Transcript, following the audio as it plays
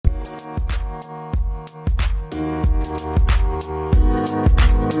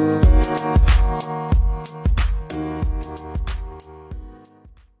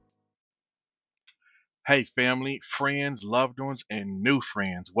Hey, family, friends, loved ones, and new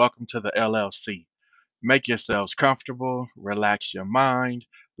friends, welcome to the LLC. Make yourselves comfortable, relax your mind,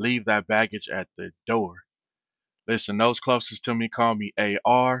 leave that baggage at the door. Listen, those closest to me call me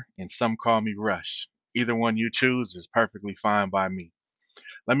AR, and some call me Rush. Either one you choose is perfectly fine by me.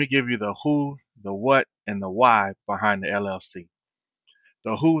 Let me give you the who, the what, and the why behind the LLC.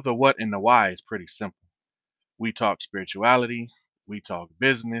 The who, the what, and the why is pretty simple. We talk spirituality, we talk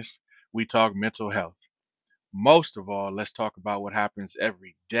business, we talk mental health. Most of all, let's talk about what happens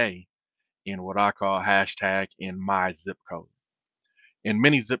every day in what I call hashtag in my zip code. In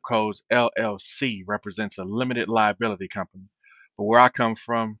many zip codes, LLC represents a limited liability company. But where I come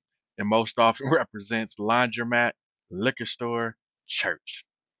from, it most often represents laundromat, liquor store, church.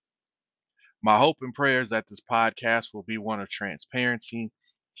 My hope and prayer is that this podcast will be one of transparency,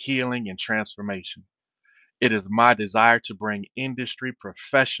 healing, and transformation. It is my desire to bring industry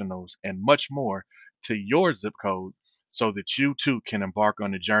professionals and much more to your zip code so that you too can embark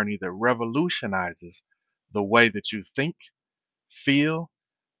on a journey that revolutionizes the way that you think, feel,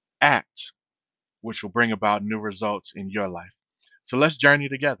 act, which will bring about new results in your life. So let's journey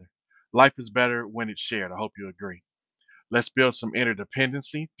together. Life is better when it's shared. I hope you agree. Let's build some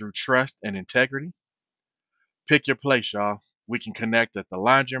interdependency through trust and integrity. Pick your place, y'all. We can connect at the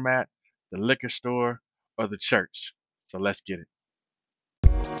laundromat, the liquor store, or the church. So let's get it.